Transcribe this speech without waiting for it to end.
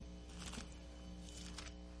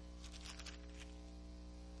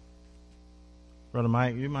Brother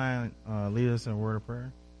Mike, you mind lead us in a word of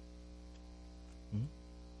prayer?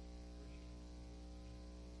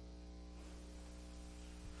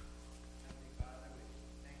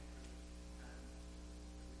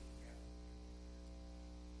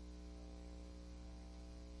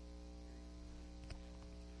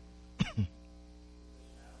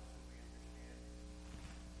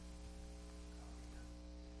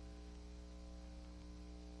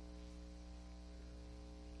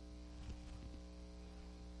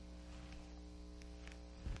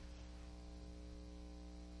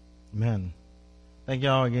 Amen. Thank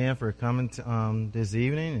y'all again for coming to, this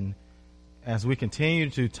evening. And as we continue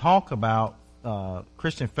to talk about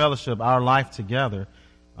Christian fellowship, our life together,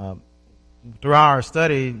 throughout our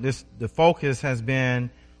study, the focus has been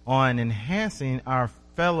on enhancing our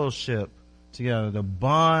fellowship together, the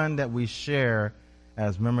bond that we share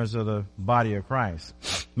as members of the body of Christ.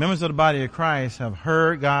 Members of the body of Christ have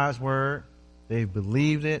heard God's word. They've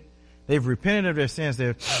believed it. They've repented of their sins.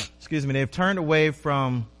 They've turned away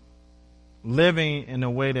from living in a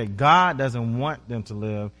way that God doesn't want them to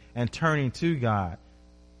live and turning to God.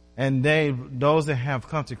 And those that have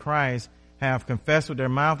come to Christ have confessed with their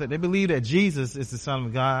mouth that they believe that Jesus is the Son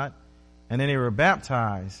of God. And then they were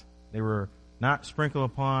baptized. They were not sprinkled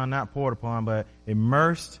upon, not poured upon, but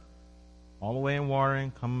immersed all the way in water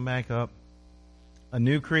and coming back up, a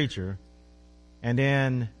new creature. And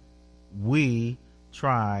then we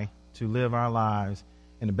try to live our lives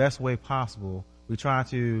in the best way possible. We try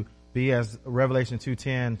to be, as Revelation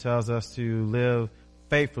 2:10 tells us, to live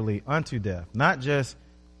faithfully unto death, not just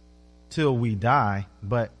till we die,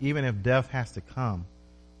 but even if death has to come,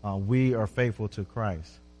 we are faithful to Christ.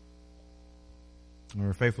 And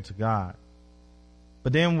we're faithful to God.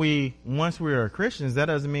 But then once we are Christians, that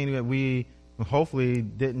doesn't mean that we hopefully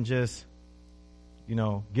didn't just,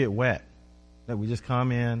 get wet. That we just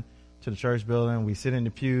come in to the church building, we sit in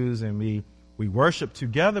the pews, and we worship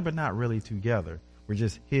together, but not really together. We're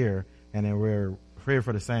just here, and then we're here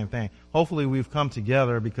for the same thing. Hopefully we've come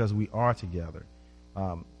together because we are together.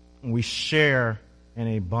 We share in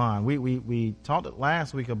a bond. We talked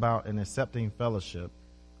last week about an accepting fellowship.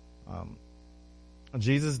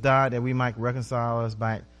 Jesus died that we might reconcile us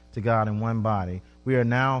back to God in one body. We are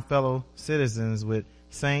now fellow citizens with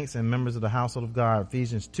saints and members of the household of God,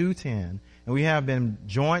 Ephesians 2:10. And we have been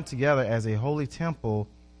joined together as a holy temple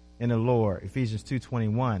in the Lord, Ephesians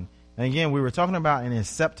 2:21. And again, we were talking about an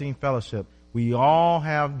accepting fellowship. We all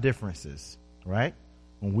have differences, right?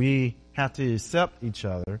 And we have to accept each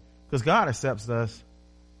other because God accepts us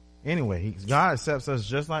anyway. God accepts us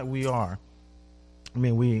just like we are. I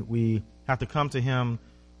mean, we have to come to him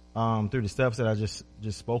through the steps that I just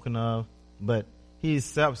spoken of, but he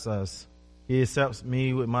accepts us. He accepts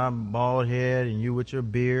me with my bald head, and you with your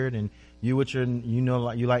beard, and you with your,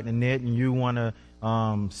 you like to knit, and you want to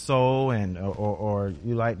sew, and or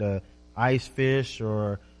you like to ice fish,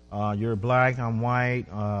 or you're black, I'm white,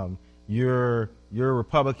 you're a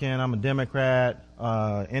Republican, I'm a Democrat,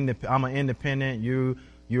 I'm an independent,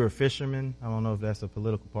 you're a fisherman. I don't know if that's a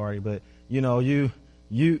political party, but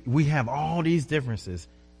we have all these differences.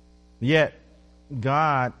 Yet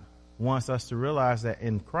God wants us to realize that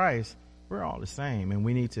in Christ we're all the same, and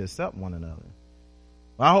we need to accept one another.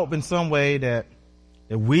 I hope in some way that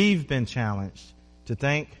we've been challenged to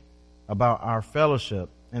think about our fellowship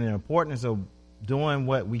and the importance of doing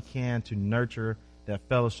what we can to nurture that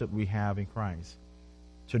fellowship we have in Christ,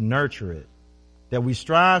 to nurture it, that we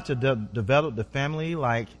strive to develop the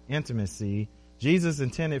family-like intimacy Jesus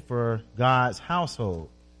intended for God's household,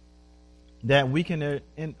 that we can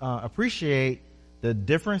appreciate the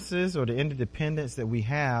differences or the interdependence that we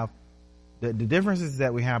have, the differences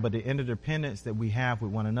that we have, but the interdependence that we have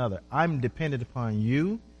with one another. I'm dependent upon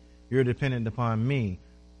you. You're dependent upon me.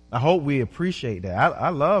 I hope we appreciate that. I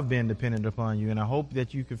love being dependent upon you, and I hope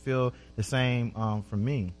that you can feel the same from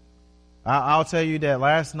me. I'll tell you that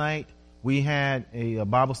last night we had a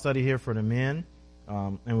Bible study here for the men.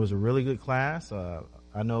 It was a really good class.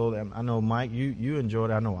 I know Mike, you enjoyed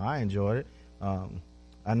it. I know I enjoyed it.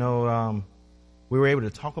 I know we were able to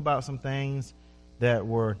talk about some things that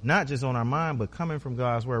were not just on our mind, but coming from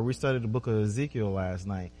God's word. We studied the book of Ezekiel last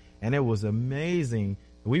night, and it was amazing.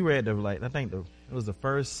 We read it was the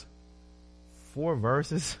first 4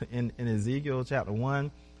 verses in Ezekiel chapter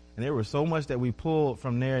 1. And there was so much that we pulled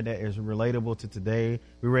from there that is relatable to today.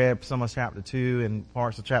 We read some of chapter 2 and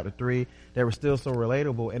parts of chapter 3 that were still so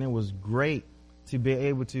relatable. And it was great to be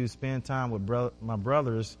able to spend time with my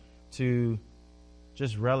brothers to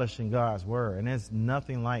just relish in God's word. And there's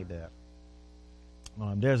nothing like that.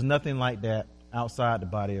 There's nothing like that outside the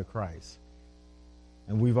body of Christ.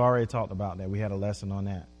 And we've already talked about that. We had a lesson on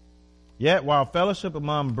that. Yet while fellowship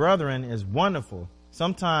among brethren is wonderful,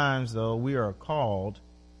 sometimes though we are called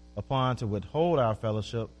upon to withhold our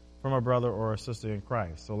fellowship from a brother or a sister in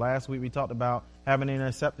Christ. So last week we talked about having an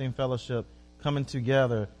accepting fellowship, coming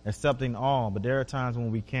together, accepting all, but there are times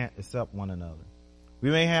when we can't accept one another.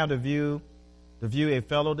 We may have to view a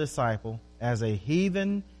fellow disciple as a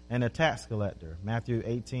heathen and a tax collector, Matthew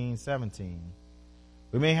 18:17.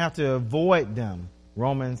 We may have to avoid them,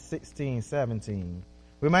 Romans 16:17.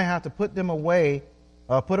 We might have to put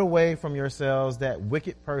away from yourselves that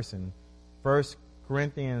wicked person, 1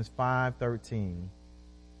 Corinthians 5:13.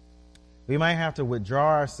 We might have to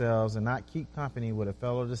withdraw ourselves and not keep company with a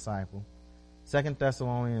fellow disciple, 2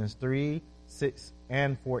 Thessalonians 3:6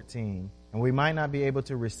 and 14. And we might not be able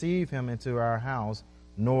to receive him into our house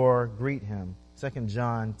nor greet him, 2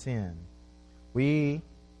 John 10. We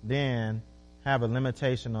then have a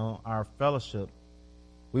limitation on our fellowship.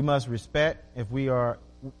 We must respect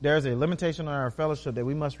there's a limitation on our fellowship that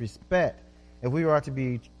we must respect if we are to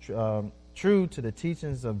be true to the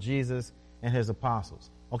teachings of Jesus and his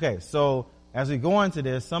apostles. Okay, so as we go into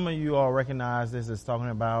this, some of you all recognize this as talking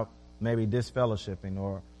about maybe disfellowshipping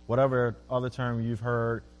or whatever other term you've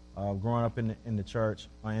heard growing up in the church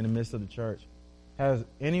or in the midst of the church. Has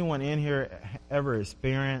anyone in here ever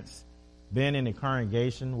experienced being in a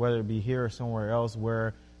congregation, whether it be here or somewhere else,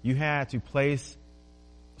 where you had to place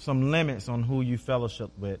some limits on who you fellowship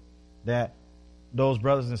with, that those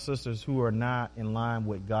brothers and sisters who are not in line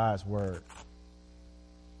with God's word?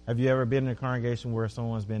 Have you ever been in a congregation where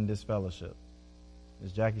someone's been disfellowship?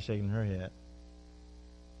 Is Jackie shaking her head?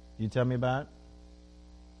 You tell me about it?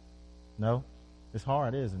 No? It's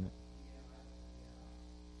hard, isn't it?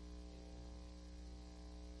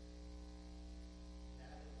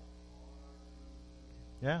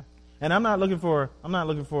 Yeah. And I'm not looking for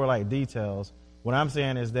like details. What I'm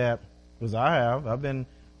saying is that, because I've been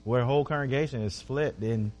where a whole congregation is split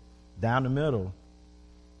in down the middle.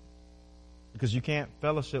 Because you can't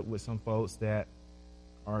fellowship with some folks that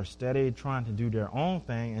are steady trying to do their own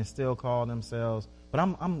thing and still call themselves, but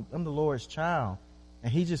I'm the Lord's child,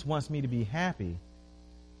 and he just wants me to be happy.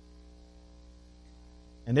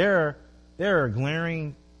 And there are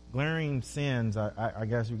glaring sins, I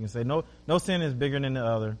guess you can say. No sin is bigger than the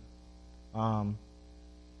other.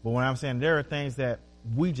 But when I'm saying there are things that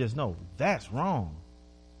we just know that's wrong.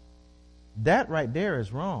 That right there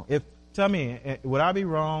is wrong. Tell me, would I be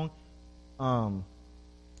wrong?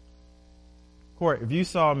 Court, if you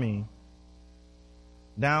saw me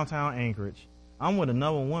downtown Anchorage, I'm with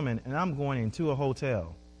another woman and I'm going into a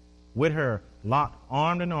hotel with her locked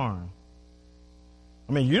arm in arm.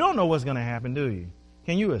 I mean, you don't know what's going to happen, do you?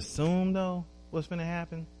 Can you assume, though, what's going to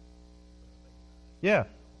happen? Yeah.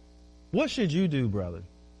 What should you do, brother?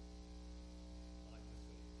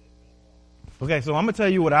 Okay, so I'm going to tell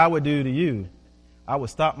you what I would do to you. I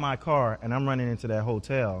would stop my car and I'm running into that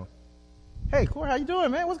hotel. Hey, Corey, how you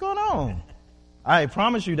doing, man? What's going on? I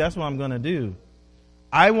promise you that's what I'm going to do.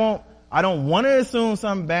 I don't want to assume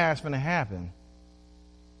something bad's going to happen.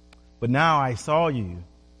 But now I saw you,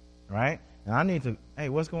 right? And I need to, hey,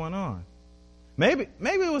 what's going on? Maybe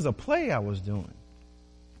it was a play I was doing.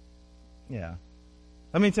 Yeah.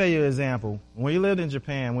 Let me tell you an example. When you lived in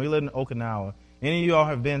Japan, when you lived in Okinawa, any of you all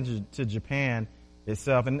have been to Japan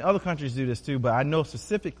itself, and other countries do this too, but I know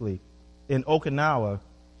specifically in Okinawa,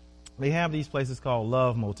 they have these places called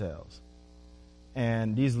love motels.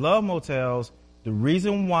 And these love motels, the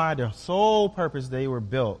reason why, the sole purpose they were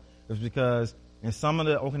built is because in some of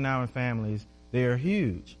the Okinawan families, they are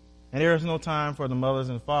huge. And there is no time for the mothers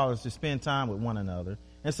and fathers to spend time with one another.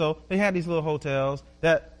 And so they had these little hotels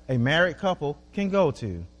that a married couple can go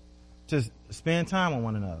to spend time with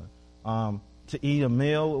one another, to eat a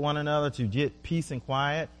meal with one another, to get peace and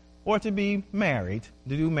quiet, or to be married,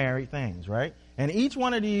 to do married things, right? And each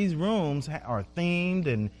one of these rooms are themed,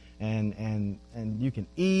 and you can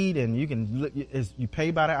eat, and you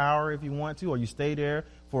pay by the hour if you want to, or you stay there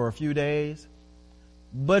for a few days.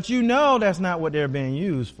 But you know that's not what they're being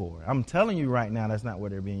used for. I'm telling you right now, that's not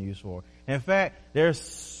what they're being used for. In fact, they're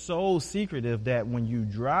so secretive that when you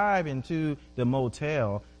drive into the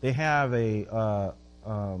motel, they have a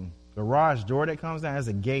garage door that comes down as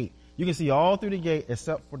a gate. You can see all through the gate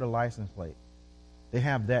except for the license plate. They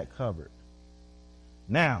have that covered.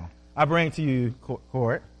 Now, I bring to you,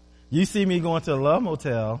 Court, you see me going to a love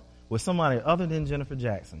motel with somebody other than Jennifer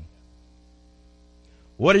Jackson.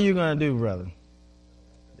 What are you going to do, brother?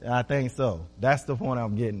 I think so. That's the point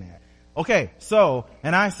I'm getting at. Okay, so,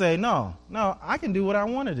 and I say, no, I can do what I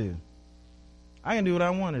want to do. I can do what I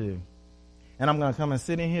want to do. And I'm going to come and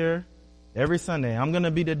sit in here every Sunday. I'm going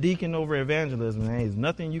to be the deacon over evangelism, and there's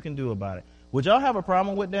nothing you can do about it. Would y'all have a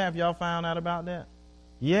problem with that if y'all found out about that?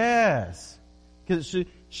 Yes.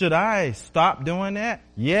 Should I stop doing that?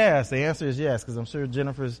 Yes. The answer is yes, because I'm sure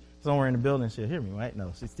Jennifer's somewhere in the building. She'll hear me, right?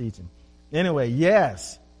 No, she's teaching. Anyway,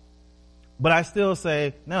 yes. But I still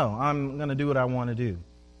say, no, I'm going to do what I want to do.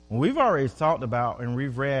 We've already talked about and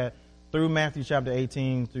we've read through Matthew chapter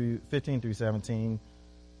 18 through 15 through 17.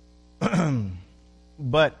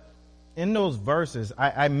 But in those verses,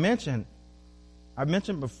 I mentioned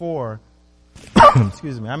before,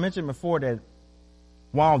 excuse me, I mentioned before that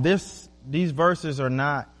while these verses are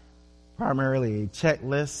not primarily a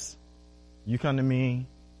checklist, you come to me,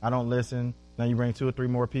 I don't listen. Now you bring 2 or 3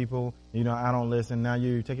 more people, I don't listen. Now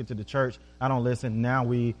you take it to the church, I don't listen.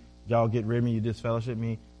 Now y'all get rid of me, you disfellowship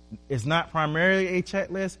me. It's not primarily a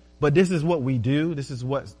checklist, but this is what we do. This is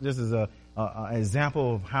a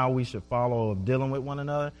example of how we should follow of dealing with one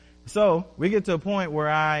another. So we get to a point where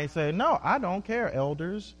I say, no, I don't care,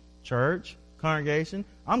 elders, church, congregation.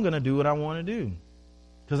 I'm going to do what I want to do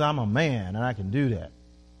because I'm a man and I can do that.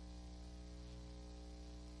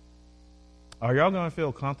 Are y'all going to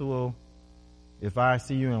feel comfortable if I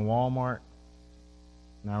see you in Walmart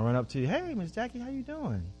and I run up to you, hey, Miss Jackie, how you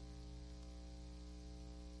doing?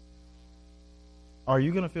 Are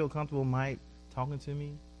you going to feel comfortable, Mike, talking to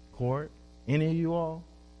me? Court? Any of you all?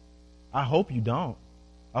 I hope you don't.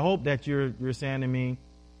 I hope that you're saying to me,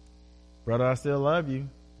 brother, I still love you.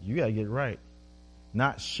 You got to get it right.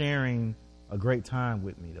 Not sharing a great time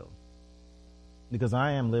with me, though, because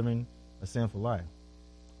I am living a sinful life.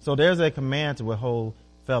 So there's a command to withhold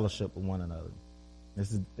fellowship with one another.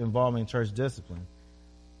 This is involving church discipline.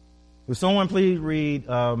 Would someone please read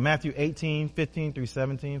Matthew 18, 15 through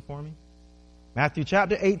 17 for me? Matthew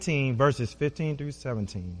chapter 18, verses 15 through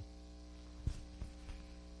 17.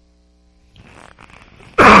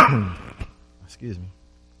 Excuse me.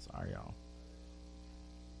 Sorry, y'all.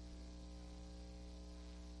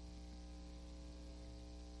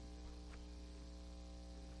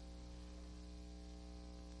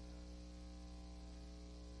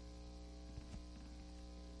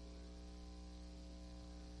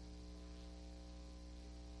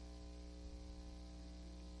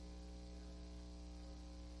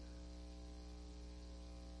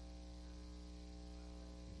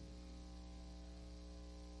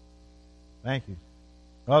 Thank you.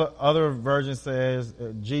 Other version says,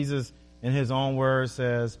 Jesus in his own words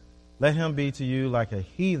says, let him be to you like a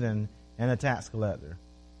heathen and a tax collector.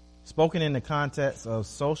 Spoken in the context of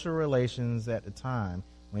social relations at the time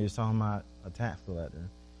when you're talking about a tax collector.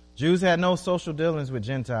 Jews had no social dealings with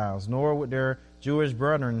Gentiles, nor with their Jewish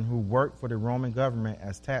brethren who worked for the Roman government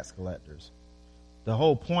as tax collectors. The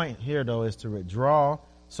whole point here, though, is to withdraw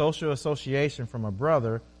social association from a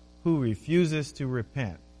brother who refuses to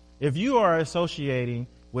repent. If you are associating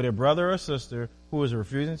with a brother or sister who is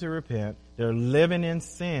refusing to repent, they're living in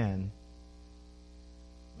sin.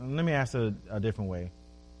 Let me ask it a different way.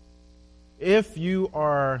 If you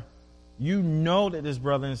know that this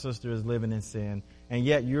brother and sister is living in sin, and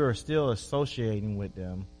yet you're still associating with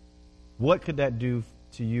them, what could that do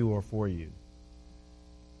to you or for you?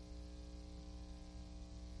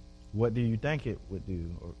 What do you think it would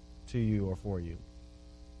do to you or for you?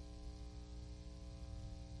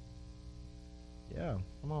 Yeah,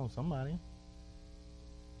 come on, somebody.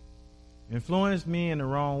 Influenced me in the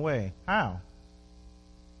wrong way. How?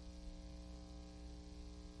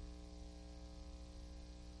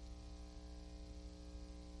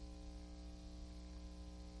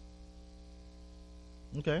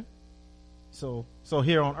 Okay. So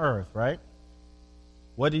here on earth, right?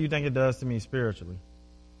 What do you think it does to me spiritually?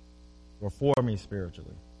 Or for me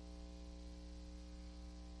spiritually?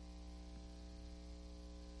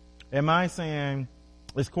 Am I saying,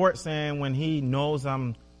 is Court saying when he knows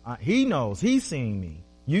he knows, he's seen me.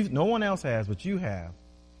 No one else has, but you have.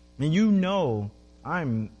 And you know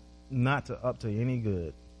I'm not up to any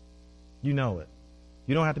good. You know it.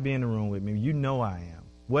 You don't have to be in the room with me. You know I am.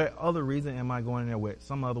 What other reason am I going in there with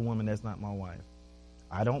some other woman that's not my wife?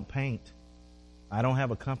 I don't paint. I don't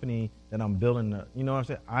have a company that I'm building. You know what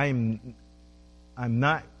I'm saying? I'm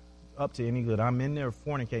not up to any good. I'm in there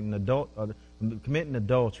fornicating, committing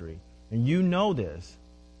adultery. And you know this,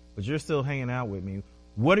 but you're still hanging out with me.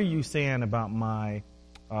 What are you saying about my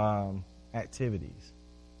activities?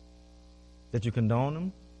 That you condone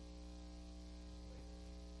them?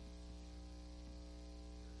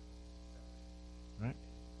 Right?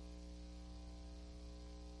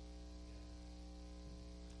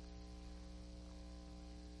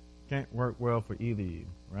 Can't work well for either of you,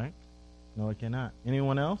 right? No, it cannot.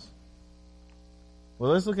 Anyone else?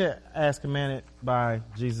 Well, let's look at as commanded by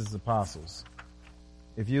Jesus' apostles.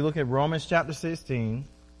 If you look at Romans chapter 16,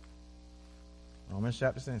 Romans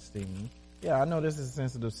chapter 16. Yeah, I know this is a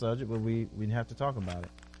sensitive subject, but we have to talk about it.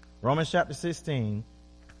 Romans chapter 16.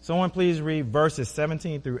 Someone please read verses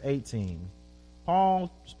 17 through 18.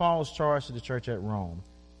 Paul's charge to the church at Rome.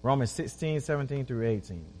 Romans 16, 17 through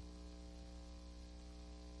 18.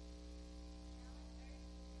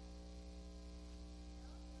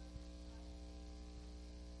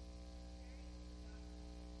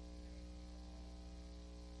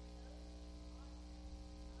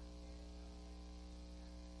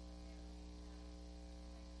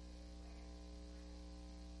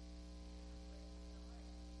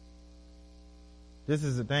 This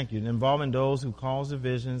is a thank you. Involving those who cause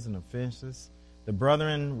divisions and offenses, the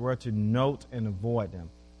brethren were to note and avoid them.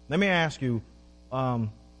 Let me ask you,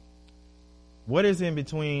 what is in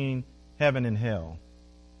between heaven and hell?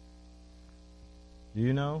 Do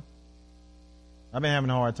you know? I've been having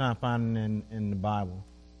a hard time finding in the Bible.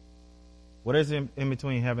 What is in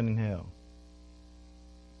between heaven and hell?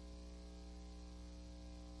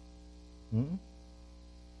 Hmm?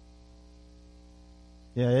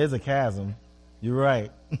 Yeah, it is a chasm. You're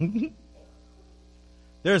right.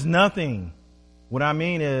 There's nothing. What I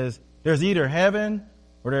mean is there's either heaven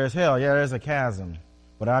or there's hell. Yeah, there's a chasm.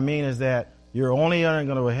 What I mean is that you're only going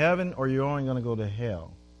to go to heaven or you're only going to go to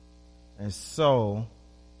hell. And so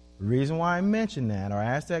the reason why I mentioned that or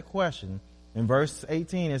asked that question, in verse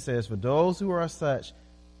 18 it says, for those who are such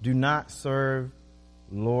do not serve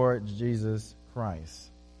Lord Jesus Christ.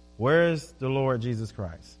 Where is the Lord Jesus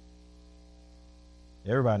Christ?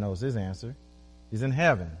 Everybody knows his answer. He's in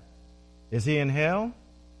heaven. Is he in hell?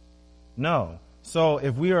 No. So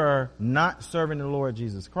if we are not serving the Lord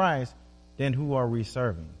Jesus Christ, then who are we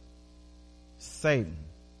serving? Satan.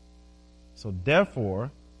 So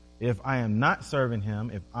therefore, if I am not serving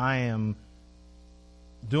him, if I am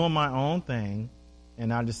doing my own thing,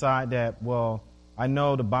 and I decide that, well, I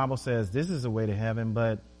know the Bible says this is the way to heaven,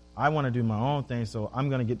 but I want to do my own thing, so I'm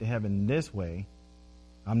going to get to heaven this way.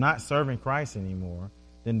 I'm not serving Christ anymore.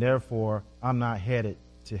 Then therefore I'm not headed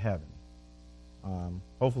to heaven.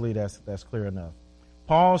 Hopefully that's clear enough.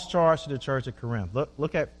 Paul's charge to the church of Corinth.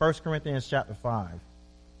 Look at 1 Corinthians chapter 5.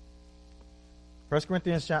 1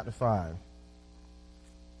 Corinthians chapter 5.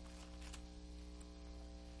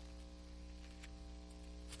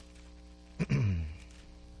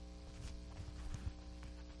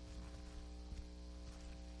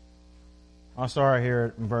 I'll start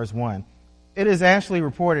here in verse 1. It is actually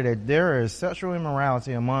reported that there is sexual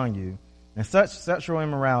immorality among you, and such sexual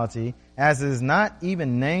immorality as is not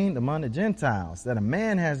even named among the Gentiles, that a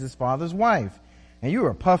man has his father's wife, and you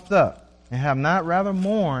are puffed up, and have not rather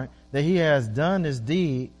mourned that he has done this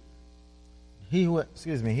deed. He who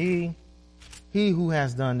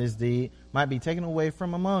has done this deed might be taken away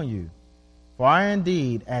from among you. For I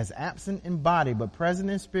indeed, as absent in body but present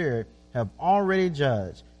in spirit, have already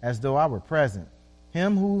judged, as though I were present,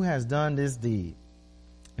 him who has done this deed.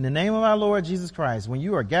 In the name of our Lord Jesus Christ, when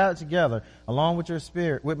you are gathered together along with your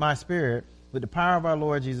spirit, with my spirit, with the power of our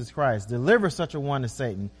Lord Jesus Christ, deliver such a one to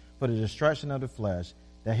Satan for the destruction of the flesh,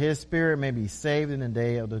 that his spirit may be saved in the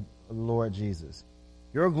day of the Lord Jesus.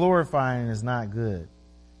 Your glorifying is not good.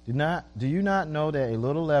 Do you not know that a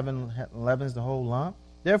little leaven leavens the whole lump?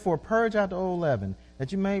 Therefore purge out the old leaven,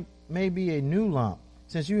 that you may be a new lump,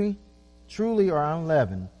 since you truly are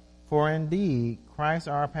unleavened. For indeed, Christ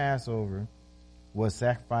our Passover was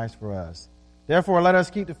sacrificed for us. Therefore, let us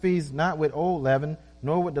keep the feast not with old leaven,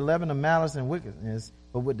 nor with the leaven of malice and wickedness,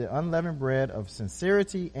 but with the unleavened bread of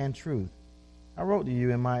sincerity and truth. I wrote to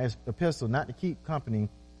you in my epistle not to keep company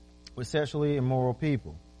with sexually immoral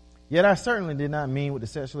people. Yet I certainly did not mean with the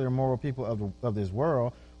sexually immoral people of this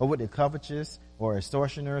world, or with the covetous, or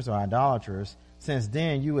extortioners, or idolaters, since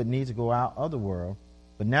then you would need to go out of the world.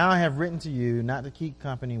 But now I have written to you not to keep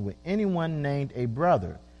company with anyone named a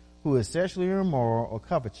brother who is sexually immoral or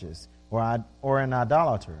covetous or an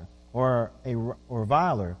idolater or a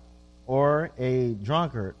reviler or a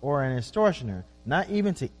drunkard or an extortioner, not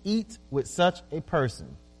even to eat with such a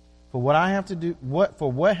person. For what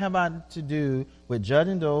have I to do with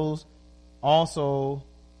judging those also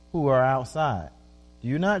who are outside? Do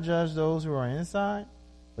you not judge those who are inside?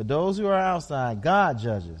 But those who are outside, God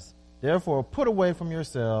judges. Therefore, put away from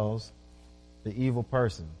yourselves the evil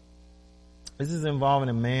person. This is involving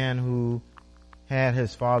a man who had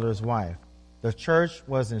his father's wife. The church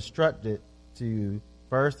was instructed to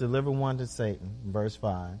first deliver one to Satan, in verse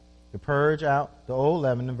 5, to purge out the old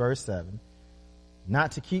leaven, in verse 7,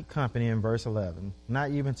 not to keep company, in verse 11, not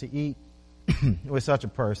even to eat with such a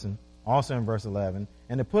person, also in verse 11,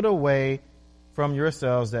 and to put away from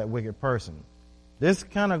yourselves that wicked person. This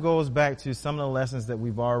kind of goes back to some of the lessons that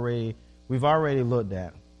we've already looked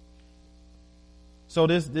at. So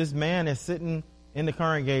this man is sitting in the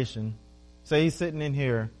congregation. Say he's sitting in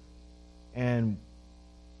here, and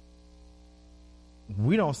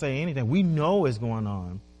we don't say anything. We know what's going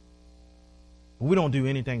on, but we don't do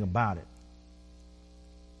anything about it.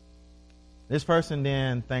 This person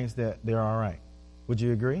then thinks that they're all right. Would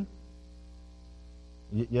you agree?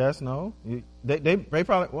 Yes, no? They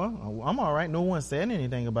probably, well, I'm all right. No one said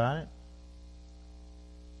anything about it.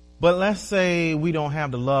 But let's say we don't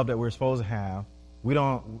have the love that we're supposed to have. We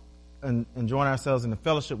don't enjoy ourselves in the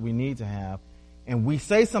fellowship we need to have. And we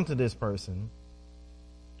say something to this person.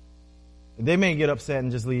 They may get upset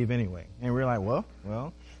and just leave anyway. And we're like, well,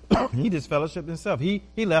 he just fellowshiped himself. He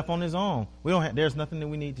left on his own. There's nothing that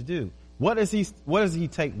we need to do. What does he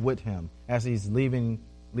take with him as he's leaving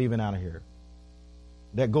out of here?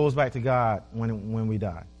 That goes back to God when we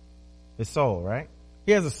die. His soul, right?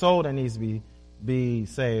 He has a soul that needs to be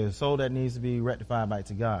saved, a soul that needs to be rectified back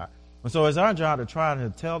to God. And so it's our job to try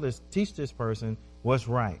to teach this person what's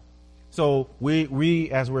right. So we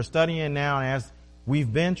as we're studying now, and as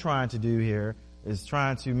we've been trying to do here, is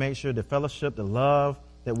trying to make sure the fellowship, the love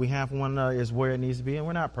that we have for one another is where it needs to be. And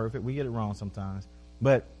we're not perfect. We get it wrong sometimes.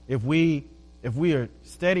 But if we are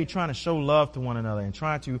steady trying to show love to one another and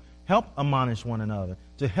trying to help admonish one another,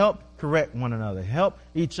 to help correct one another, help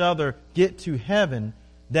each other get to heaven,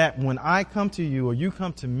 that when I come to you or you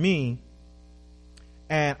come to me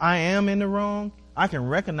and I am in the wrong, I can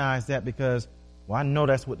recognize that because, well, I know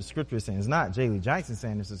that's what the scripture is saying. It's not J.L. Jackson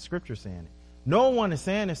saying this, it's the scripture saying it. No one is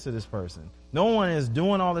saying this to this person. No one is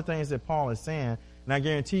doing all the things that Paul is saying. And I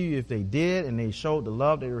guarantee you, if they did and they showed the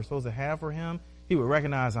love they were supposed to have for him, he would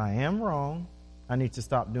recognize I am wrong. I need to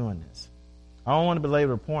stop doing this. I don't want to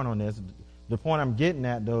belabor the point on this. The point I'm getting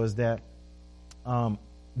at, though, is that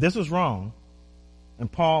this was wrong.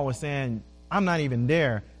 And Paul was saying, I'm not even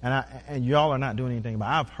there, and y'all are not doing anything about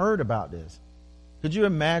it. I've heard about this. Could you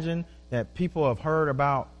imagine that people have heard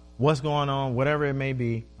about what's going on, whatever it may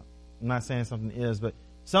be? I'm not saying something is, but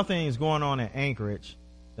something is going on at Anchorage,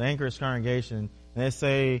 the Anchorage congregation. And they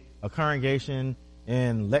say a congregation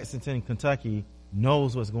in Lexington, Kentucky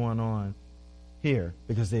knows what's going on here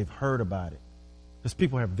because they've heard about it. Because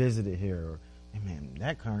people have visited here. Or, hey man,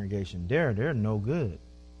 that congregation, they're no good.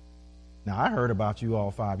 Now, I heard about you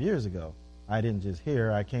all 5 years ago. I didn't just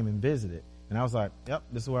hear, I came and visited. And I was like, yep,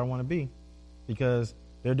 this is where I want to be. Because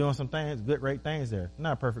they're doing some things, good, great things there.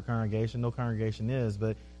 Not a perfect congregation. No congregation is.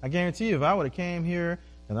 But I guarantee you, if I would have came here,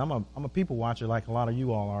 and I'm a people watcher like a lot of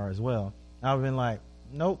you all are as well, I would have been like,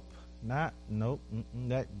 nope, that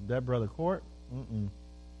brother Court,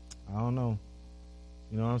 I don't know.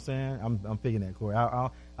 You know what I'm saying? I'm picking that Court.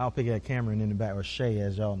 I'll pick that Cameron in the back, or Shay,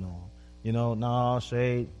 as y'all know him. You know, no,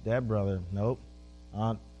 Shay, that brother, nope.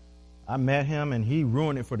 I met him and he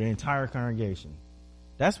ruined it for the entire congregation.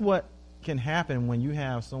 That's what can happen when you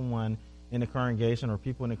have someone in the congregation or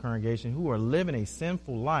people in the congregation who are living a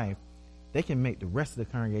sinful life. They can make the rest of the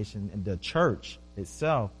congregation and the church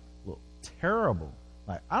itself look terrible.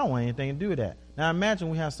 Like, I don't want anything to do with that. Now imagine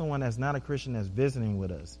we have someone that's not a Christian that's visiting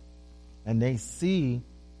with us, and they see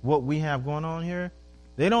what we have going on here.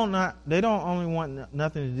 They don't only want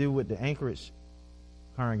nothing to do with the Anchorage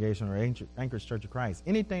congregation or Anchorage Church of Christ.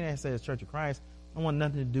 Anything that says Church of Christ, I want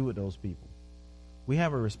nothing to do with those people. We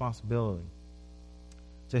have a responsibility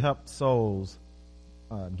to help souls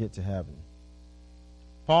get to heaven.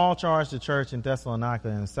 Paul charged the church in Thessalonica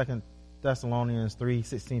in 2 Thessalonians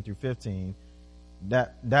 3:16 through 15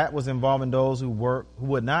 that was involving those who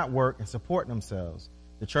would not work and support themselves.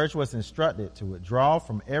 The church was instructed to withdraw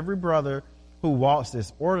from every brother who walks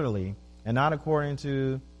disorderly and not according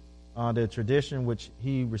to the tradition which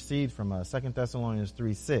he received from us, 2 Thessalonians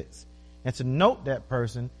 3:6, and to note that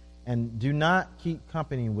person and do not keep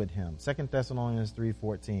company with him, 2 Thessalonians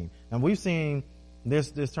 3:14. And we've seen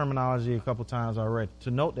this terminology a couple times already.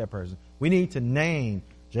 To note that person, we need to name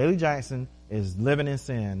J.L. Jackson is living in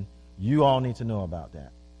sin. You all need to know about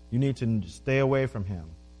that. You need to stay away from him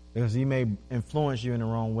because he may influence you in the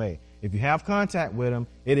wrong way. If you have contact with him,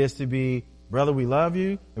 it is to be, brother, we love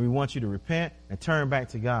you and we want you to repent and turn back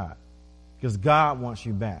to God, because God wants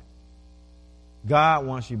you back. God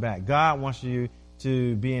wants you back. God wants you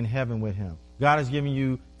to be in heaven with him. God is giving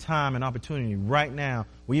you time and opportunity right now,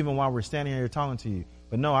 even while we're standing here talking to you.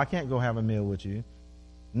 But no, I can't go have a meal with you.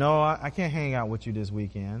 No, I can't hang out with you this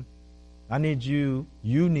weekend. I need you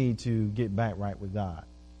need to get back right with God.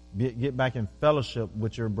 Get back in fellowship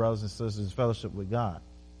with your brothers and sisters, fellowship with God.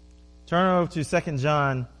 Turn over to 2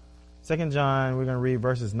 John. 2 John, we're going to read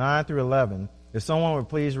verses 9 through 11. If someone would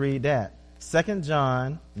please read that. 2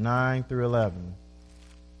 John 9 through 11.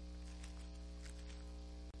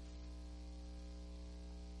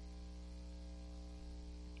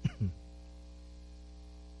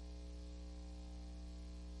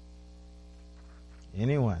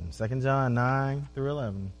 Anyone? 2 John 9 through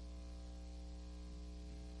 11.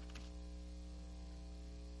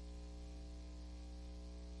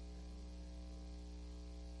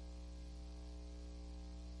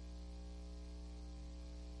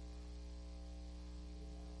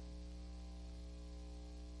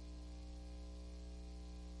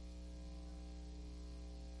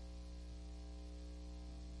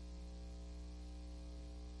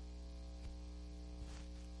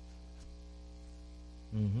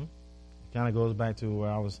 Mm-hmm. Kind of goes back to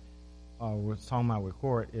where I was talking about with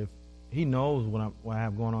Court. If he knows what I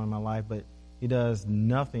have going on in my life, but he does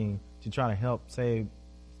nothing to try to help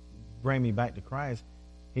bring me back to Christ.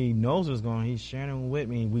 He knows what's going on. He's sharing with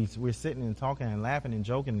me. We're sitting and talking and laughing and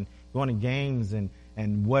joking and going to games and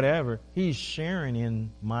whatever. He's sharing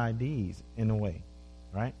in my deeds in a way,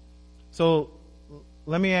 right? So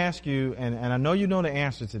let me ask you, and I know you know the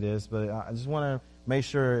answer to this, but I just want to make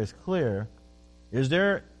sure it's clear. Is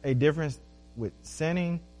there a difference with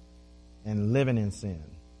sinning and living in sin?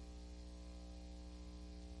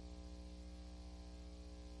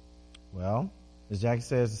 Well, as Jackie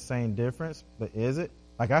says, the same difference, but is it?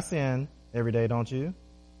 Like I sin every day, don't you?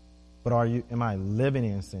 But am I living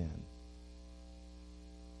in sin?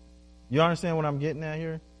 You understand what I'm getting at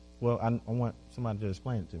here? Well, I want somebody to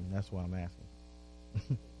explain it to me. That's why I'm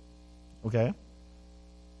asking. Okay.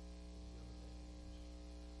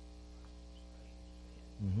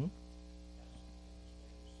 Mm-hmm.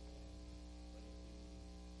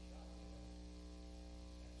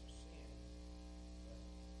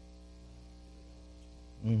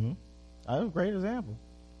 Mm-hmm. That's a great example.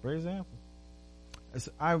 Great example.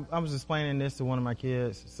 I was explaining this to one of my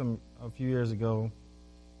kids a few years ago.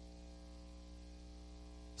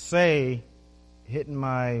 Say hitting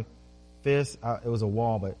my fist, it was a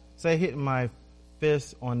wall, but say hitting my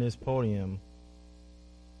fist on this podium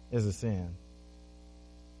is a sin.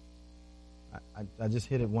 I just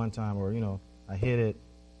hit it one time, or, I hit it,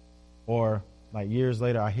 or like years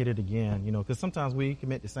later, I hit it again, because sometimes we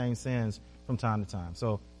commit the same sins from time to time.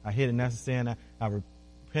 So I hit it, and that's a sin. I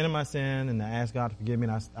repent of my sin, and I ask God to forgive me,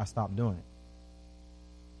 and I stopped doing it.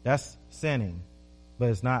 That's sinning, but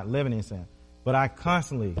it's not living in sin. But I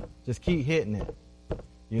constantly just keep hitting it.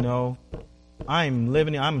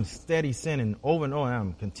 I'm steady sinning over and over, and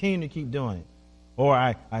I'm continuing to keep doing it. Or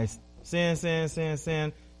I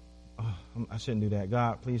sin. Oh, I shouldn't do that.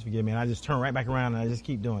 God, please forgive me. And I just turn right back around and I just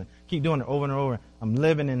keep doing it over and over. I'm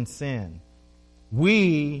living in sin.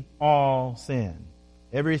 We all sin.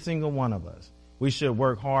 Every single one of us. We should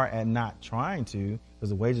work hard at not trying to, because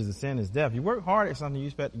the wages of sin is death. You work hard at something, you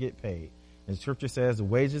expect to get paid. And Scripture says the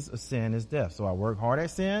wages of sin is death. So I work hard at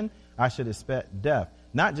sin, I should expect death.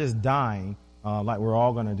 Not just dying, like we're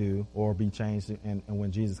all going to do, or be changed and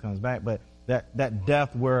when Jesus comes back, but that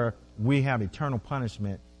death where we have eternal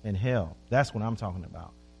punishment in hell. That's what I'm talking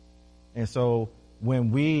about. And so when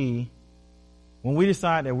we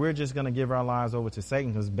decide that we're just going to give our lives over to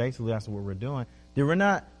Satan, because basically that's what we're doing, then we're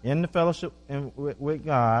not in the fellowship with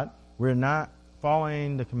God. We're not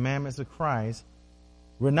following the commandments of Christ.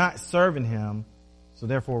 We're not serving him. So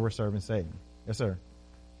therefore we're serving Satan. Yes, sir.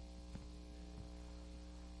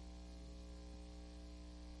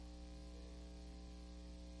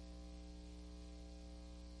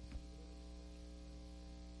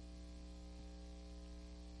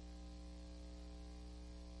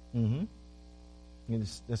 Mm-hmm.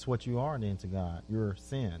 That's what you are then to God. You're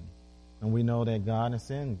sin. And we know that God and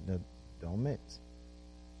sin don't mix.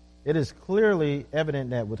 It is clearly evident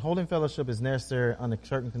that withholding fellowship is necessary under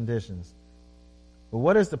certain conditions. But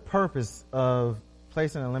what is the purpose of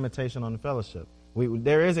placing a limitation on the fellowship?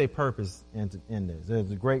 There is a purpose in this.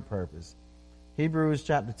 There's a great purpose. Hebrews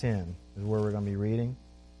chapter 10 is where we're going to be reading.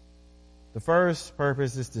 The first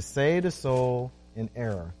purpose is to save the soul in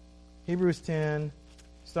error. Hebrews 10,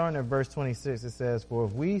 starting at verse 26, it says, "For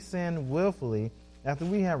if we sin willfully after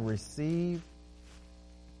we have received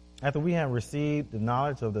the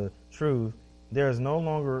knowledge of the truth, there is no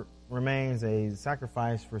longer remains a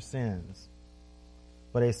sacrifice for sins,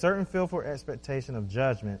 but a certain fearful expectation of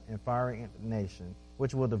judgment and fiery indignation,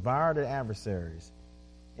 which will devour the adversaries.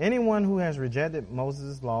 Anyone who has rejected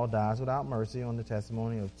Moses' law dies without mercy on the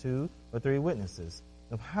testimony of 2 or 3 witnesses.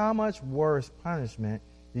 Of how much worse punishment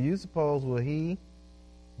do you suppose will he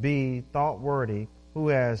be thought worthy who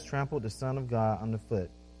has trampled the Son of God underfoot,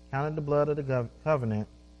 counted the blood of the covenant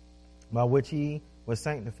by which he was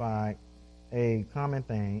sanctified a common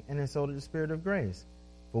thing, and insulted the Spirit of grace?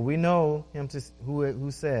 For we know him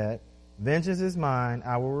who said, 'Vengeance is mine,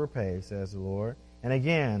 I will repay,' says the Lord. And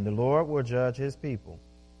again, the Lord will judge his people.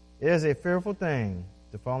 It is a fearful thing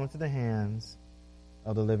to fall into the hands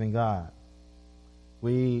of the living God."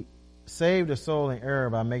 We save the soul in error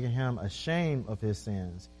by making him ashamed of his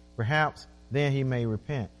sins. Perhaps then he may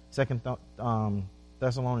repent. Second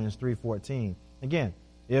Thessalonians 3:14. Again,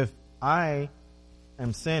 if I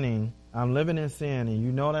am sinning, I'm living in sin, and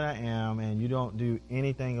you know that I am, and you don't do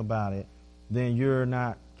anything about it, then you're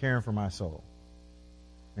not caring for my soul.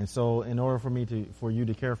 And so in order for you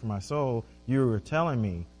to care for my soul, you're telling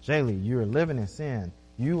me, Jaylee, you're living in sin.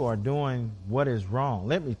 You are doing what is wrong.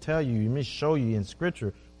 Let me tell you, let me show you in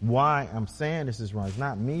scripture why I'm saying this is wrong. It's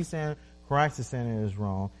not me saying Christ is saying it is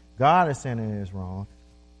wrong. God is saying it is wrong.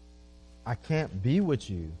 I can't be with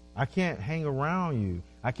you. I can't hang around you.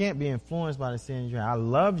 I can't be influenced by the sins you have. I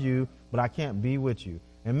love you, but I can't be with you.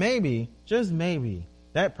 And maybe, just maybe,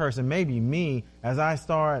 that person may be me as I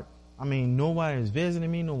start, nobody is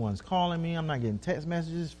visiting me. No one's calling me. I'm not getting text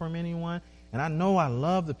messages from anyone. And I know I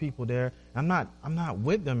love the people there. I'm not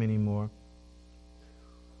with them anymore.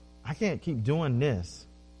 I can't keep doing this.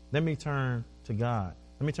 Let me turn to God.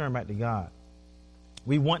 Let me turn back to God.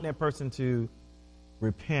 We want that person to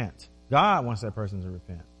repent. God wants that person to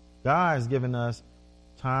repent. God has given us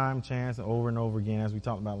time, chance, over and over again, as we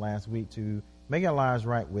talked about last week, to make our lives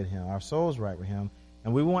right with him, our souls right with him.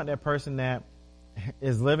 And we want that person that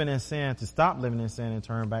is living in sin to stop living in sin and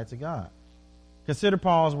turn back to God. Consider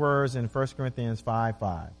Paul's words in 1 Corinthians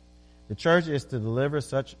 5:5. The church is to deliver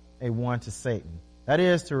such a one to Satan. That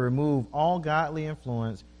is, to remove all godly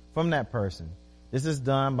influence from that person. This is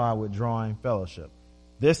done by withdrawing fellowship.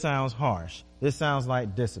 This sounds harsh. This sounds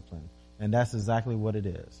like discipline. And that's exactly what it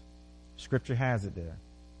is. Scripture has it there.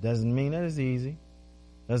 Doesn't mean that it's easy.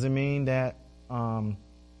 Doesn't mean that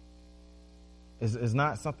it's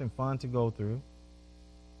not something fun to go through.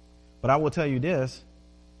 But I will tell you this,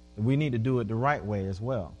 we need to do it the right way as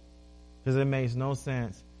well. Because it makes no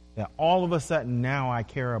sense that all of a sudden now I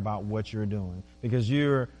care about what you're doing. Because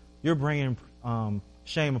you're bringing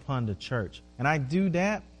shame upon the church. And I do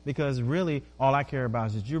that because really all I care about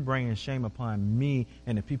is that you're bringing shame upon me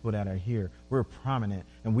and the people that are here. We're prominent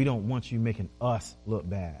and we don't want you making us look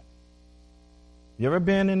bad. You ever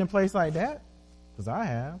been in a place like that? Because I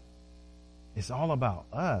have. It's all about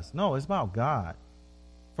us. No, it's about God.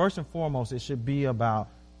 First and foremost, it should be about,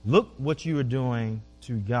 look what you are doing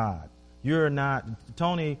to God. You're not,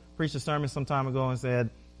 Tony preached a sermon some time ago and said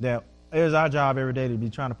that it is our job every day to be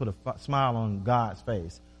trying to put a smile on God's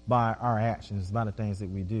face by our actions, by the things that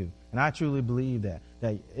we do. And I truly believe that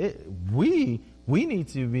we need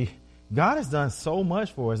to be, God has done so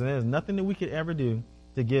much for us, and there's nothing that we could ever do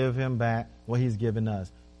to give him back what he's given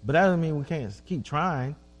us. But that doesn't mean we can't keep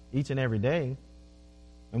trying each and every day.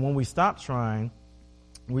 And when we stop trying,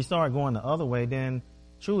 we start going the other way, then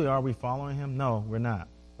truly are we following him? No, we're not.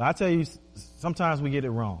 But I tell you, sometimes we get it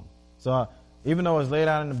wrong. So even though it's laid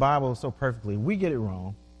out in the Bible so perfectly, we get it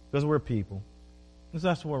wrong because we're people. And so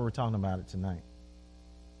that's what we're talking about it tonight.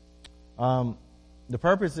 The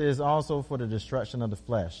purpose is also for the destruction of the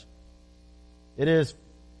flesh. It is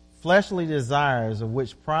fleshly desires, of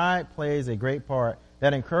which pride plays a great part,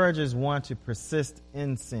 that encourages one to persist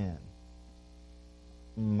in sin.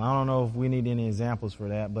 I don't know if we need any examples for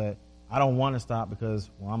that, but I don't want to stop because,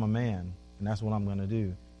 well, I'm a man, and that's what I'm going to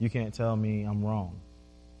do. You can't tell me I'm wrong.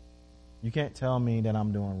 You can't tell me that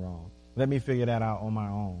I'm doing wrong. Let me figure that out on my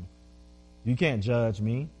own. You can't judge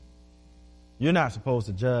me. You're not supposed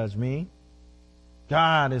to judge me.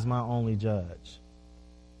 God is my only judge.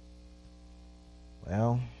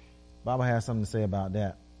 Well, the Bible has something to say about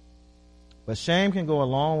that. But shame can go a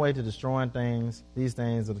long way to destroying these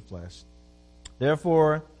things of the flesh.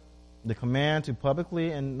 Therefore, the command to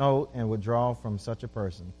publicly note and withdraw from such a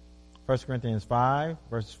person. 1 Corinthians 5,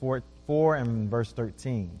 verses 4 and verse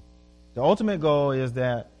 13. The ultimate goal is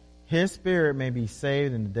that his spirit may be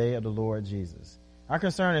saved in the day of the Lord Jesus. Our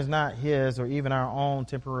concern is not his or even our own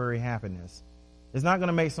temporary happiness. It's not going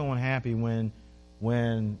to make someone happy when,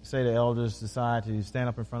 say, the elders decide to stand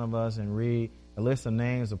up in front of us and read a list of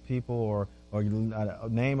names of people or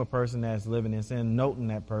name a person that's living in sin, noting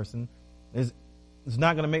that person. It's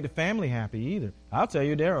not going to make the family happy either. I'll tell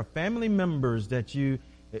you, there are family members that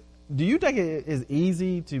do you think it is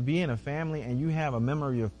easy to be in a family and you have a member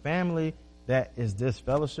of your family that is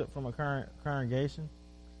disfellowship from a congregation?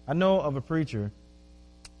 I know of a preacher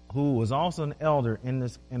who was also an elder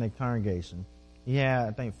in a congregation. He had,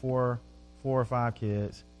 I think, four or five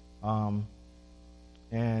kids,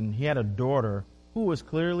 and he had a daughter who was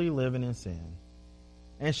clearly living in sin,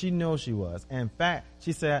 and she knew she was. In fact,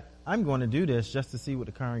 she said, "I'm going to do this just to see what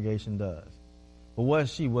the congregation does." But what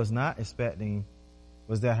she was not expecting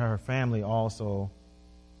was that her family also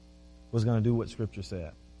was going to do what Scripture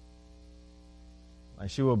said. Like,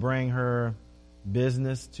 she would bring her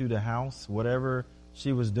business to the house, whatever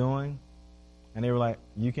she was doing, and they were like,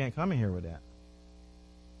 you can't come in here with that.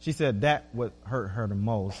 She said that what hurt her the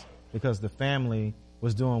most, because the family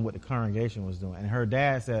was doing what the congregation was doing. And her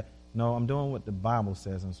dad said, no, I'm doing what the Bible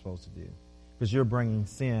says I'm supposed to do, because you're bringing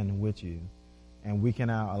sin with you, and we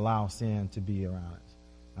cannot allow sin to be around us.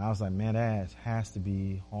 And I was like, man, that has to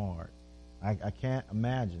be hard. I can't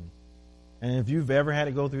imagine. And if you've ever had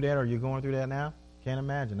to go through that, or you're going through that now, can't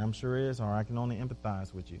imagine. I'm sure it is hard. I can only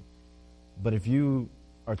empathize with you. But if you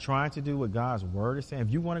are trying to do what God's word is saying,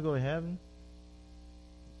 if you want to go to heaven,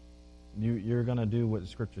 you're going to do what the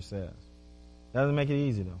scripture says. Doesn't make it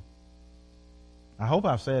easy, though. I hope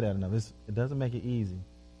I've said that enough. It doesn't make it easy.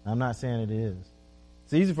 I'm not saying it is.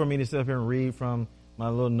 It's easy for me to sit up here and read from my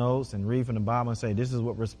little notes and read from the Bible and say, this is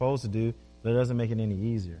what we're supposed to do, but it doesn't make it any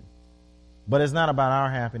easier. But it's not about our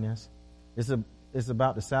happiness. It's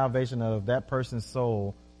about the salvation of that person's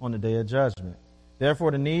soul on the day of judgment.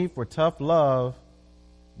 Therefore, the need for tough love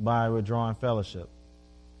by withdrawing fellowship.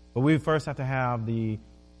 But we first have to have the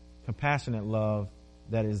compassionate love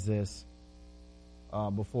that exists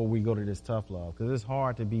before we go to this tough love. Because it's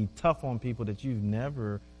hard to be tough on people that you've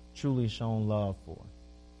never truly shown love for.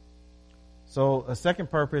 So a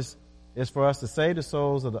second purpose is for us to save the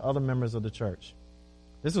souls of the other members of the church.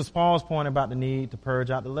 This was Paul's point about the need to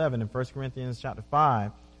purge out the leaven in 1 Corinthians chapter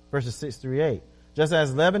 5, verses 6 through 8. Just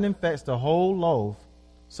as leaven infects the whole loaf,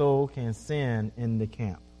 so can sin in the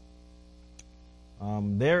camp.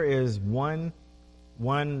 There is one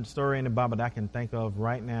story in the Bible that I can think of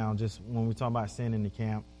right now, just when we talk about sin in the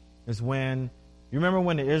camp. Is when, you remember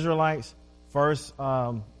when the Israelites first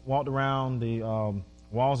walked around the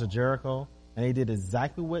walls of Jericho, and they did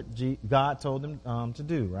exactly what God told them to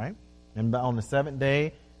do, right? And on the seventh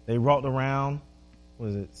day, they walked around,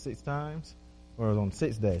 was it 6 times? Or it was on the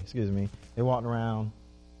 6th day, excuse me. They walked around,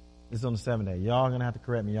 this is on the 7th day. Y'all are going to have to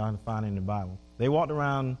correct me. Y'all have to find it in the Bible. They walked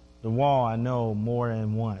around the wall, I know, more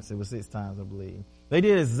than once. It was 6 times, I believe. They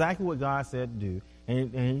did exactly what God said to do.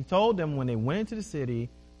 And he told them when they went into the city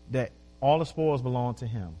that all the spoils belonged to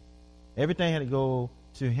him. Everything had to go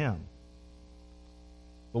to him.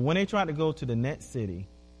 But when they tried to go to the next city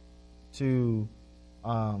to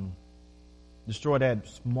destroy that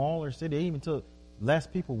smaller city, they even took less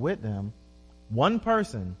people with them. One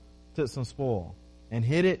person took some spoil and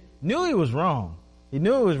hid it, knew he was wrong. He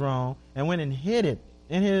knew it was wrong and went and hid it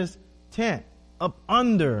in his tent up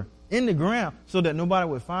under in the ground so that nobody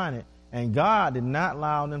would find it. And God did not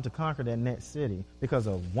allow them to conquer that next city because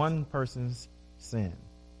of one person's sin.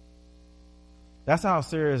 That's how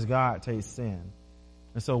serious God takes sin.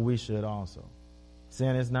 And so we should also.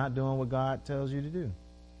 Sin is not doing what God tells you to do.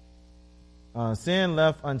 Sin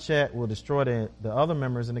left unchecked will destroy the other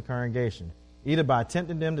members in the congregation, either by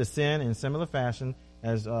tempting them to sin in similar fashion,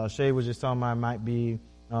 as Shay was just talking about, might be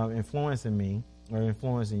influencing me or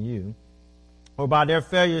influencing you, or by their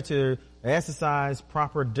failure to exercise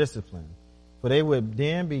proper discipline, for they would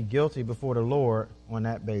then be guilty before the Lord on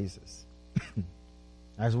that basis.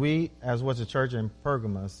 as was the church in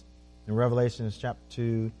Pergamos in Revelation chapter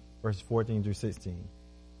 2, verses 14 through 16.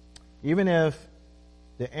 Even if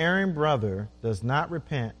the erring brother does not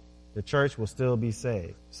repent, the church will still be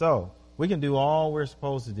saved. So we can do all we're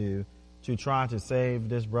supposed to do to try to save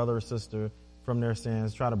this brother or sister from their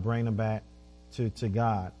sins, try to bring them back to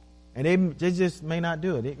God. And they just may not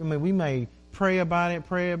do it. We may pray about it,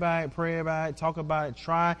 talk about it,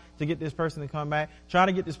 try to get this person to come back, try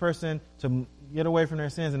to get this person to get away from their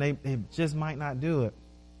sins, and they just might not do it.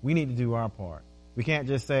 We need to do our part. We can't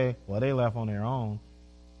just say, well, they left on their own.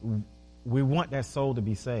 We want that soul to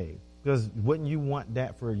be saved. Because wouldn't you want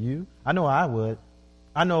that for you? I know I would.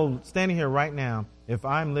 I know standing here right now, if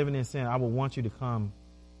I'm living in sin, I would want you to come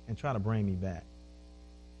and try to bring me back.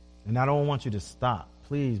 And I don't want you to stop.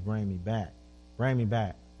 Please bring me back. Bring me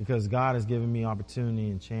back. Because God has given me opportunity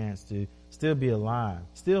and chance to still be alive.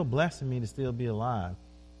 Still blessing me to still be alive.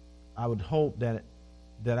 I would hope that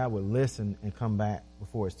I would listen and come back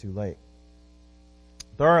before it's too late.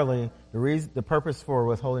 Thirdly, the purpose for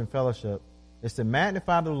withholding fellowship is to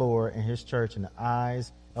magnify the Lord and his church in the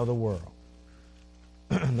eyes of the world.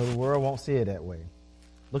 The world won't see it that way.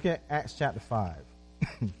 Look at Acts chapter 5.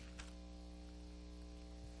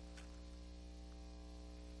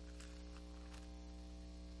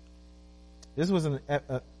 This was an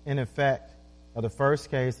effect of the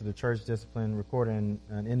first case of the church discipline recorded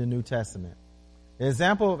in the New Testament. The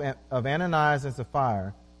example of Ananias and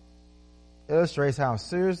Sapphira illustrates how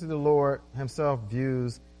seriously the Lord himself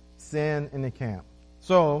views sin in the camp.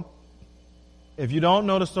 So, if you don't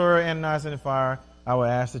know the story of Ananias and Sapphira, I would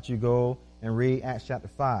ask that you go and read Acts chapter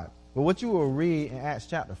 5. But what you will read in Acts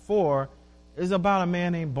chapter 4 is about a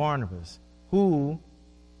man named Barnabas, who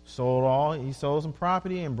he sold some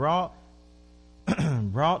property and brought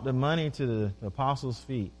the money to the apostles'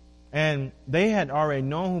 feet. And they had already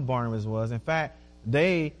known who Barnabas was. In fact,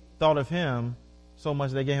 they thought of him so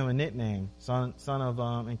much they gave him a nickname, son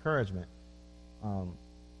of encouragement. And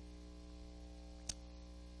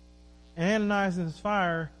Ananias and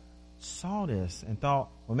Sapphira saw this and thought,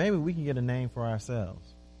 well, maybe we can get a name for ourselves.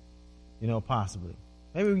 Possibly.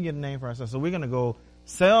 Maybe we can get a name for ourselves. So we're going to go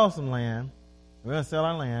sell some land. We're going to sell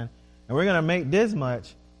our land, and we're going to make this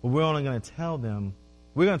much, but we're only going to tell them.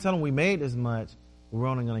 We're going to tell them we made this much, but we're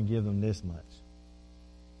only going to give them this much.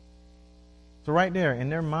 So right there, in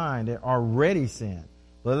their mind, they're already sin.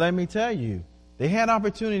 But let me tell you, they had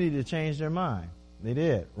opportunity to change their mind. They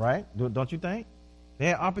did, right? Don't you think? They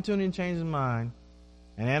had opportunity to change their mind,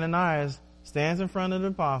 and Ananias stands in front of the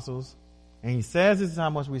apostles, and he says this is how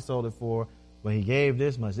much we sold it for, but he gave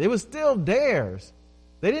this much. It was still theirs.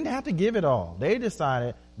 They didn't have to give it all. They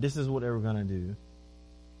decided this is what they were going to do.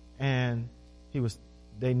 And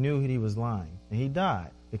they knew he was lying. And he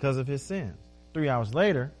died because of his sins. 3 hours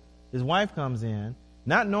later, his wife comes in,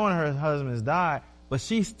 not knowing her husband has died, but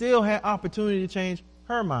she still had opportunity to change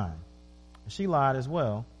her mind. And she lied as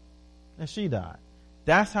well, and she died.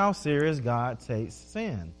 That's how serious God takes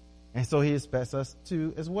sin. And so he expects us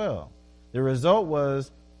to as well. The result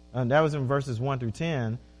was, that was in verses 1 through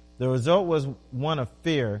 10, the result was one of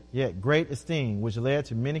fear, yet great esteem, which led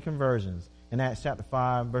to many conversions. In Acts chapter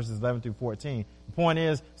 5, verses 11 through 14. The point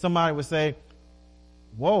is, somebody would say,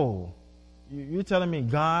 whoa, you're telling me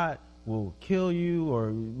God will kill you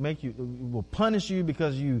or will punish you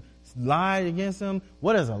because you lied against him?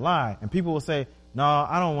 What is a lie? And people will say, no,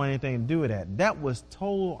 I don't want anything to do with that. That was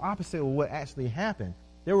total opposite of what actually happened.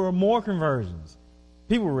 There were more conversions.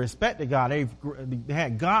 People respected God. They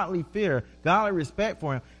had godly fear, godly respect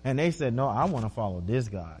for him. And they said, no, I want to follow this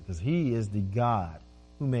God because he is the God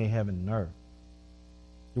who made heaven and earth.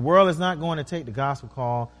 The world is not going to take the gospel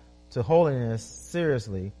call to holiness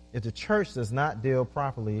seriously if the church does not deal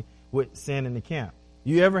properly with sin in the camp.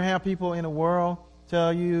 You ever have people in the world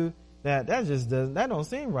tell you that don't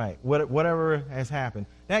seem right? Whatever has happened,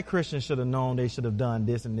 that Christian should have known they should have done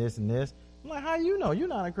this and this and this. I'm like, how you know? You're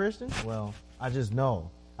not a Christian. Well, I just know.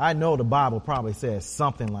 I know the Bible probably says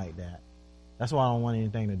something like that. That's why I don't want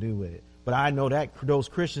anything to do with it. But I know that those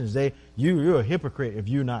Christians, you're a hypocrite if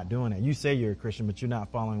you're not doing that. You say you're a Christian, but you're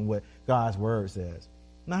not following what God's word says.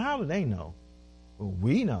 Now, how do they know? Well,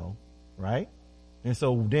 we know, right? And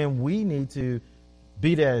so then we need to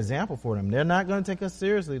be that example for them. They're not going to take us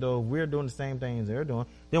seriously, though, if we're doing the same things they're doing.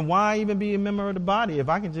 Then why even be a member of the body if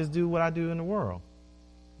I can just do what I do in the world?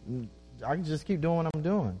 I can just keep doing what I'm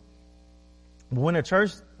doing. But when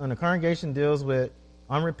the congregation deals with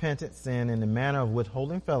unrepentant sin in the manner of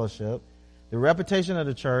withholding fellowship, the reputation of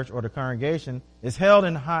the church or the congregation is held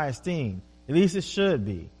in high esteem. At least it should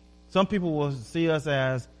be. Some people will see us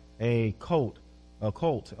as a cult,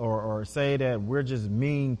 or say that we're just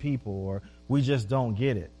mean people or we just don't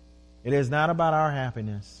get it. It is not about our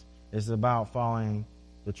happiness. It's about following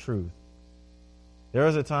the truth. There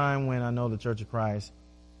was a time when I know the Church of Christ,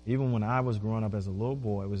 even when I was growing up as a little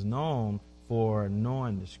boy, was known for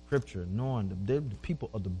knowing the scripture, knowing the people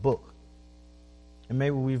of the book. And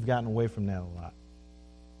maybe we've gotten away from that a lot.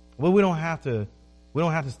 Well, we don't have to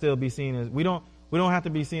still be seen as, we don't have to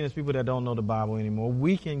be seen as people that don't know the Bible anymore.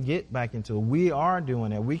 We can get back into it. We are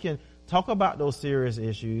doing that. We can talk about those serious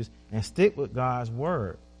issues and stick with God's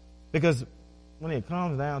word. Because when it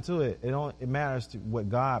comes down to it, it matters to what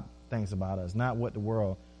God thinks about us, not what the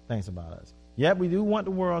world thinks about us. Yet we do want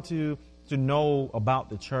the world to know about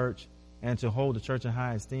the church and to hold the church in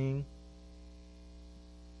high esteem.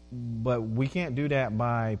 But we can't do that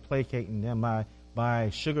by placating them, by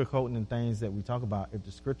sugarcoating the things that we talk about if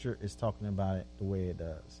the scripture is talking about it the way it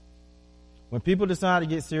does. When people decide to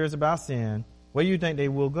get serious about sin, where do you think they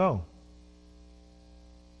will go?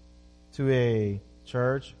 To a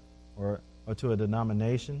church or to a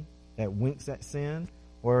denomination that winks at sin,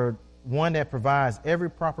 or one that provides every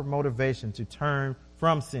proper motivation to turn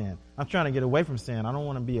from sin? I'm trying to get away from sin. I don't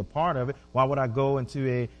want to be a part of it. Why would I go into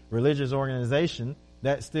a religious organization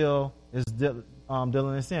that still is dealing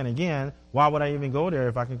in sin? Again, why would I even go there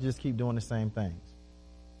if I can just keep doing the same things?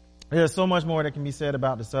 There's so much more that can be said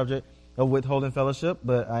about the subject of withholding fellowship,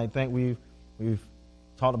 but I think we've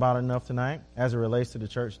talked about it enough tonight as it relates to the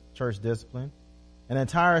church discipline. An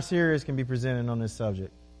entire series can be presented on this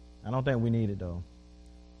subject. I don't think we need it, though.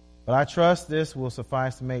 But I trust this will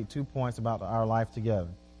suffice to make 2 points about our life together.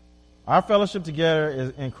 Our fellowship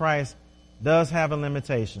together in Christ does have a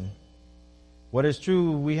limitation. What is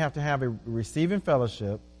true, we have to have a receiving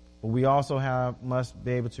fellowship, but we also must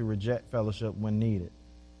be able to reject fellowship when needed.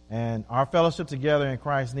 And our fellowship together in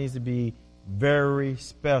Christ needs to be very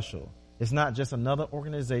special. It's not just another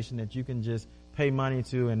organization that you can just pay money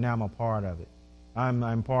to and now I'm a part of it.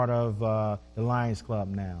 I'm part of the Lions Club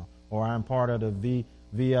now, or I'm part of the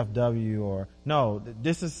VFW, or no,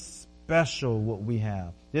 this is special what we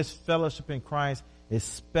have. This fellowship in Christ is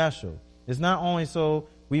special. It's not only so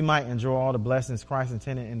we might enjoy all the blessings Christ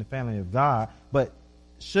intended in the family of God, but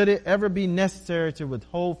should it ever be necessary to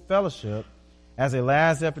withhold fellowship as a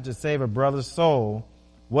last effort to save a brother's soul,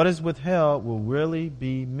 what is withheld will really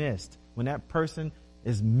be missed. When that person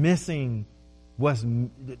is missing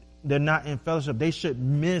they're not in fellowship, they should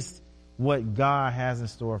miss what God has in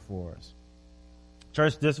store for us.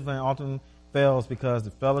 Church discipline often fails because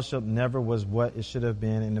the fellowship never was what it should have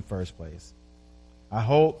been in the first place. I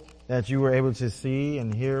hope that you were able to see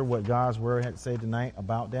and hear what God's word had to say tonight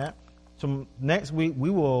about that. So next week we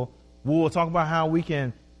will talk about how we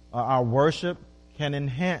can our worship can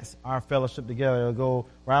enhance our fellowship together. It'll go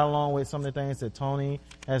right along with some of the things that Tony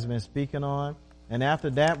has been speaking on. And after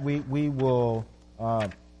that, we will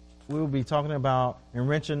be talking about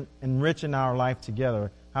enriching our life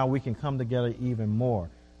together, how we can come together even more.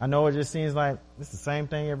 I know it just seems like it's the same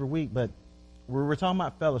thing every week, but we're talking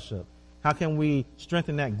about fellowship. How can we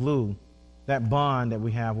strengthen that glue, that bond that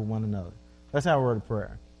we have with one another? Let's have a word of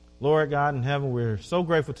prayer. Lord God in heaven, we're so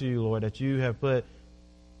grateful to you, Lord, that you have put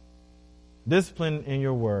discipline in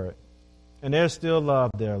your word. And there's still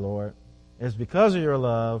love there, Lord. It's because of your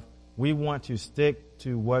love we want to stick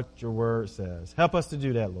to what your word says. Help us to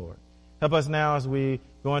do that, Lord. Help us now as we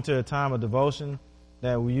go into a time of devotion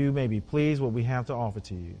that you may be pleased what we have to offer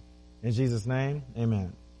to you. In Jesus' name,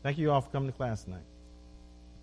 amen. Thank you all for coming to class tonight.